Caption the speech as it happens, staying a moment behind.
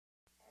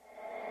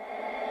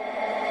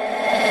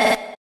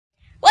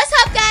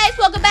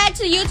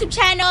to the YouTube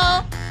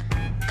channel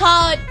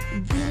called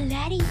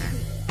Vilady.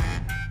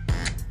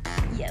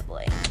 Yeah,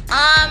 boy.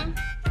 I'm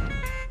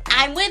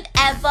with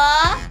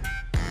Eva.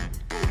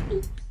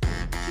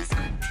 His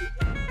auntie.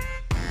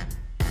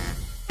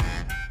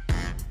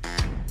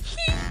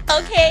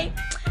 Okay.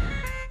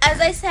 As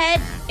I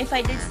said, if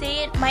I did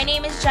say it, my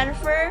name is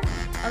Jennifer.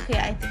 Okay,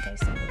 I think I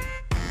said it.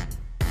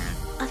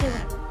 Okay,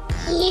 whatever.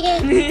 Yeah.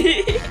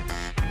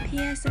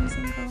 P.S. I'm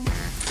single.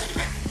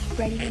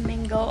 Ready to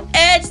mingle.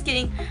 Just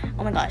kidding.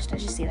 Oh my gosh, did I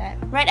just see that?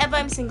 Right, Eva,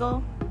 I'm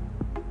single.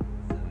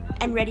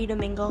 And ready to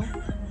mingle.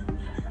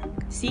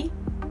 See?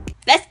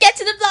 Let's get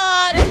to the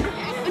vlog!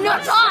 No,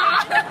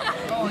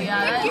 Oh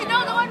yeah. like, you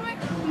know the one where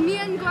me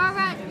and Gora were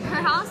at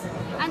her house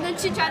and then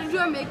she tried to do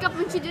her makeup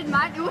when she did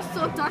mine. It was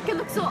so dark, it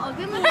looked so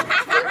ugly.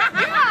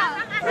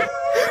 Yeah.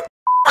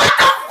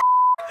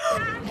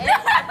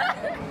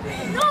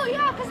 No,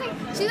 yeah, because like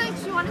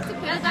she wanted to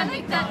paint that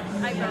like that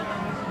eyebrow.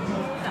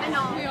 I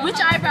know. Which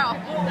eyebrow?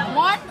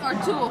 One or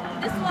two?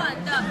 This one,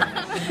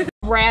 the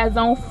Raz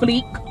on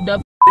fleek.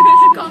 The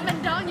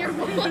comment down your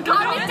comment down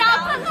below.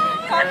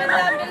 comment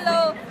down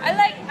below. I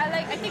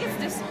think it's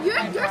this.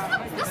 Yours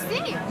looks the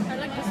same. I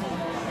like this one.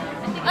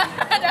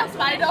 That's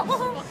my though.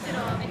 I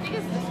think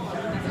it's this one.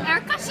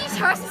 Erikka,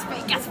 hers is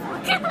fake as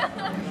fuck.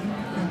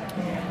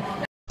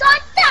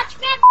 Don't touch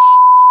me!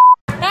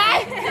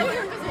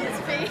 It's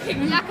fake.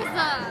 Yeah, cause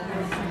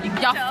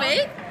Y'all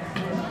fake?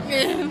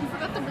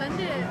 forgot to blend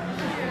it.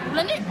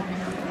 Blend it.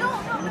 No.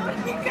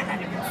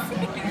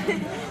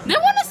 They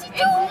want to see too.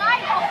 It's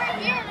light over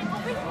here, like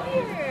over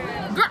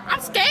here. Girl,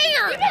 I'm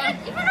scared.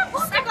 Even our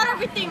book, I got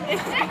everything. I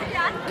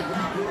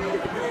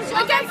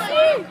can't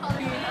see.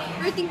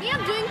 We're thinking of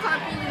doing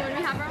carpooling when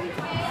we have our own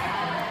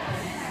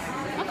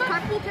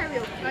carpool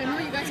karaoke. I know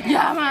you guys can.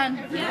 Yeah, man.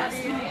 Yes.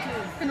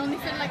 Can only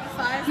fit like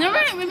 5. Remember,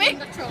 we make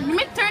turn,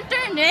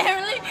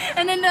 really,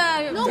 and then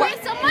No,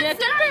 wait, someone yeah,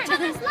 sit on each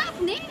other's lap,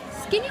 Ning.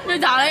 Skinny the one.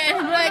 dollar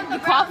and like the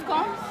cough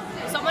comes.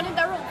 Someone in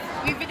the room.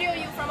 We video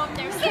you from up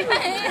there. That's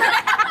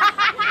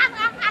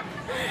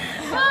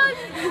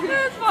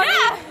funny.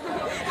 Yeah.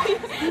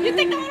 You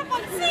think I'm gonna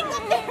put sing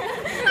up there?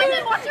 And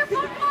then watch your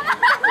phone fall out?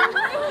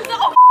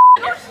 No,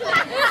 shit.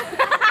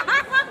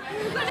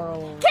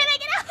 Can I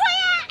get a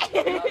hoya?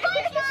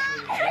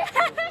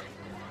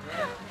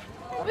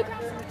 We can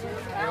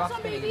have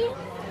some baby.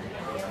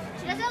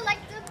 She doesn't like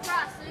the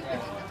grass, so you can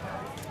eat the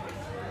grass.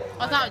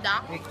 I thought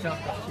that.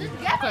 Just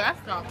get Okay, it.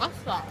 let's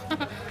stop.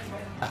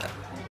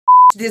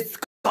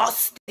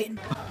 Disgusting.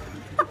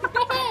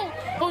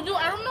 Oh, dude, I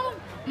don't know.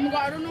 Oh my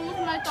god, I don't know what's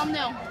my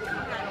thumbnail.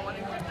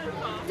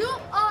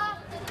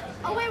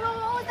 Oh wait, what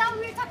was that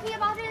we were talking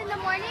about it in the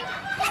morning?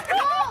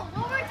 No,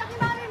 what we were talking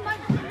about it in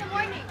the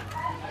morning.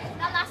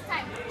 Not last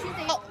time,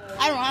 Tuesday. Oh,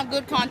 I don't have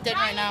good content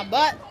right now,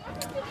 but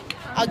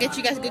I'll get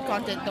you guys good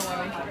content, don't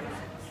worry.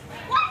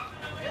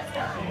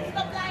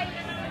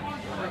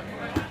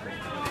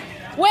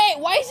 Wait,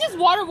 why is this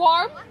water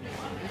warm?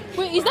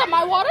 Wait, is that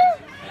my water?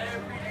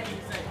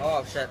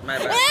 Oh shit, my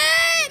bad.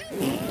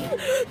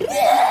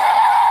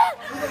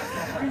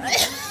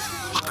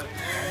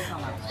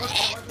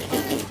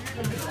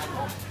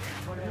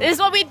 This is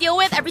what we deal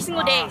with every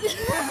single day.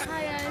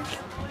 Hi guys.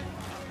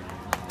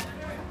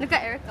 Look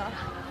at Erikka.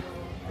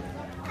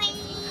 Hi.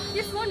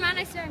 Your phone, man.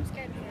 I swear I'm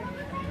scared.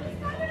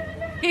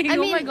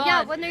 Oh my god.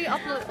 Yeah. When are you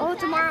upload? Oh,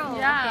 tomorrow.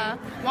 Yeah.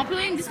 I'm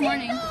uploading this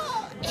morning.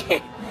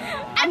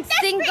 I'm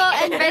single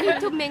and ready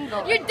to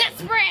mingle. You're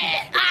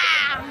desperate!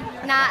 Ah!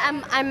 Nah,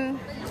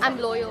 I'm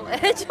loyal.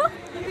 It's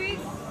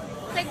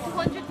like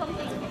 200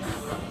 something.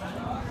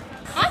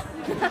 Huh?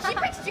 She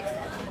breaks chicks.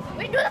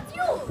 Wait, no, that's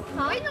you.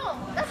 Huh? Wait, no,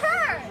 that's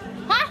her.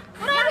 Huh?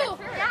 What do I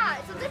do?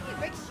 Yeah, so then you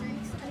break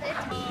streaks.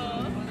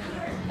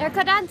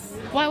 Erikka, dance.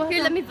 Why?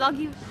 Here, let me vlog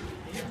you.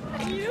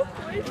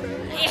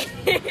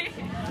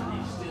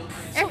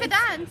 Erikka,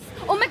 dance.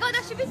 Oh my god,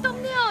 that should be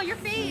thumbnail. Your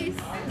face.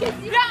 Yeah.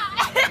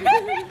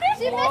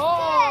 She missed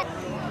it.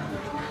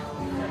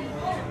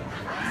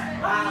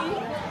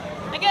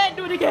 Again,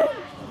 do it again.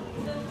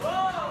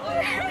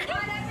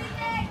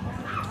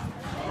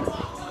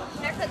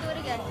 Erikka, do it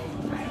again.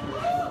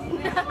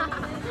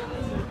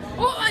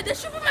 Oh, this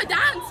should be my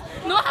dance.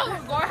 Know how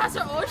Gora has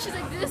her own? She's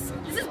like this.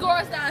 This is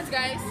Gora's dance,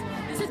 guys.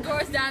 This is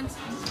Gora's dance.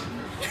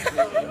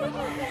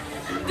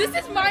 This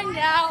is mine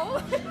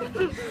now.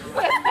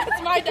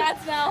 It's my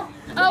dance now.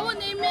 I will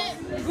name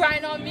it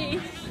Grind on Me.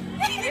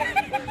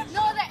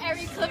 No, the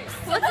airy clips.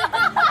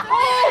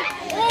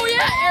 Oh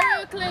yeah,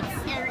 aerial clips.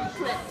 Airy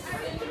clips.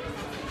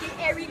 The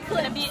airy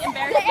clips. Gonna be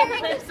embarrassing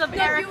clips of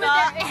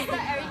Erikka. It's the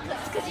airy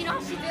clips, because you know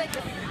how she did like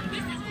this.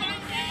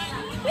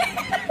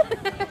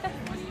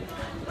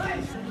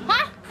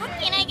 Huh?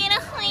 Can I get a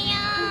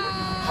hoya?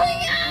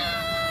 Hoya!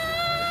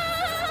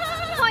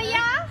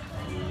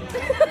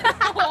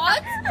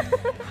 What?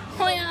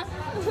 Oh yeah.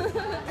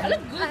 I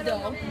look good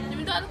though.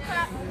 Even though I look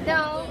crap. No,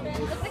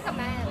 you look like a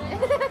man.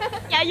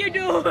 Yeah, you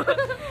do. Okay,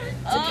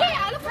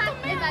 I look like a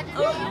man. Imagine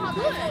you know how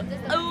good.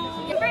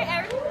 Remember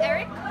Eric?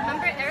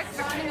 Remember Eric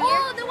freshman year?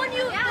 Oh, the one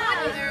you,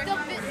 the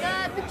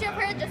picture of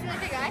her just like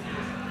the guy.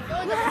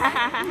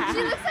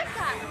 She looks like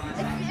that.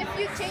 If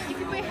you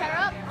put your hair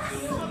up.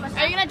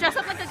 Are you gonna dress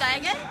up like a guy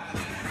again?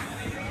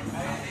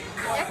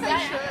 Yes,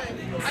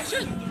 I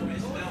should.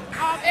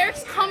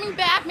 Eric's coming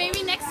back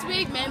maybe next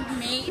week,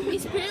 maybe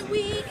Spirit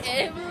Week.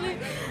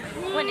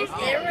 When is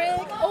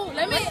Eric? Oh,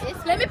 let me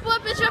pull a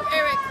picture of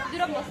Eric. Do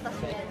the mustache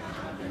again.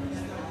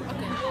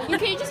 Okay.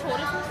 Can you just hold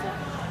it for a sec?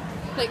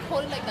 Like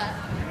hold it like that.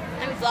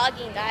 I'm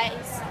vlogging,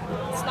 guys.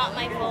 It's not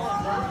my phone,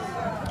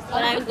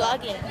 but I'm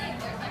vlogging. If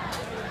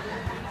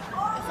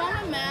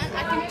I'm a man,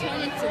 I can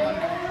turn into a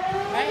man.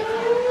 Right?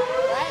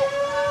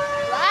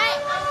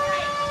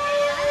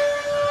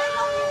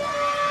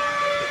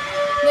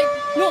 Like,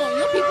 no, you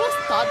know people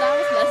thought that I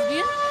was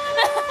lesbian?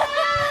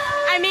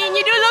 I mean,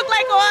 you do look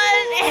like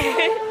one.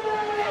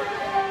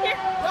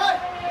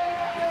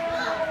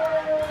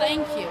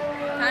 Thank you.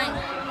 Bye,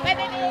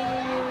 baby.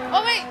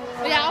 Oh, wait.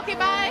 Yeah, okay,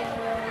 bye.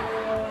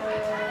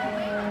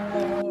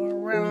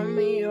 Around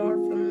me or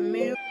from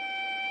me.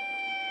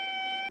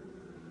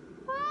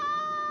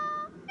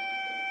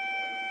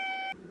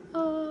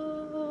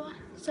 Oh,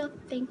 so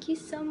thank you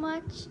so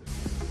much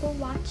for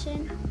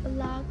watching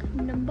vlog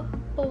number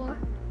 4.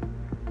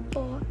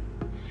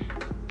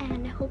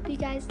 And I hope you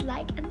guys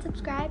like and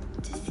subscribe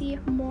to see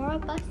more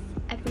of us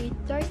every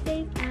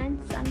Thursdays and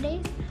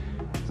Sundays.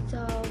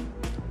 So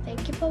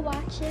thank you for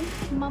watching.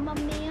 Mamma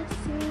Mia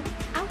Sue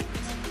out.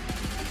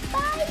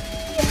 Bye.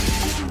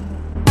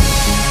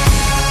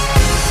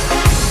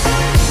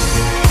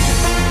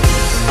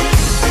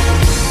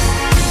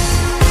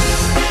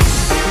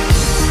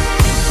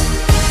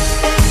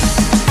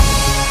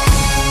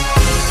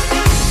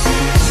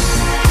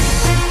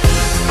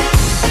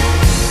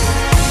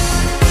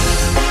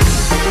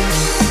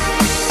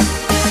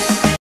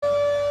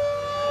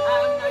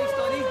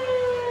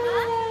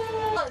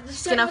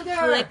 She's gonna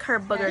flick her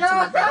booger to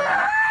my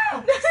brother.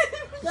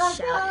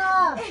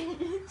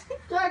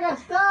 Jagga,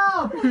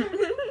 stop!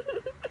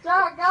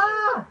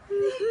 Jagga!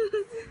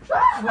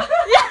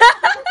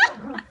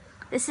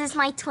 This is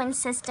my twin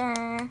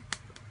sister.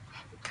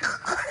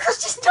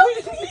 Stop!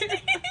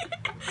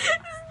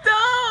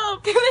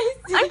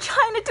 I'm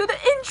trying to do the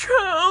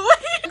intro.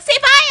 Say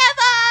bye,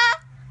 Eva.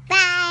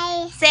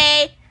 Bye.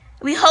 Say,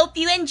 we hope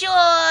you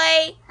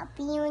enjoy. Hope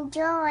you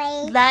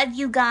enjoy. Love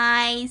you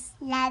guys.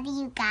 Love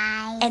you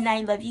guys. And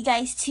I love you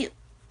guys too.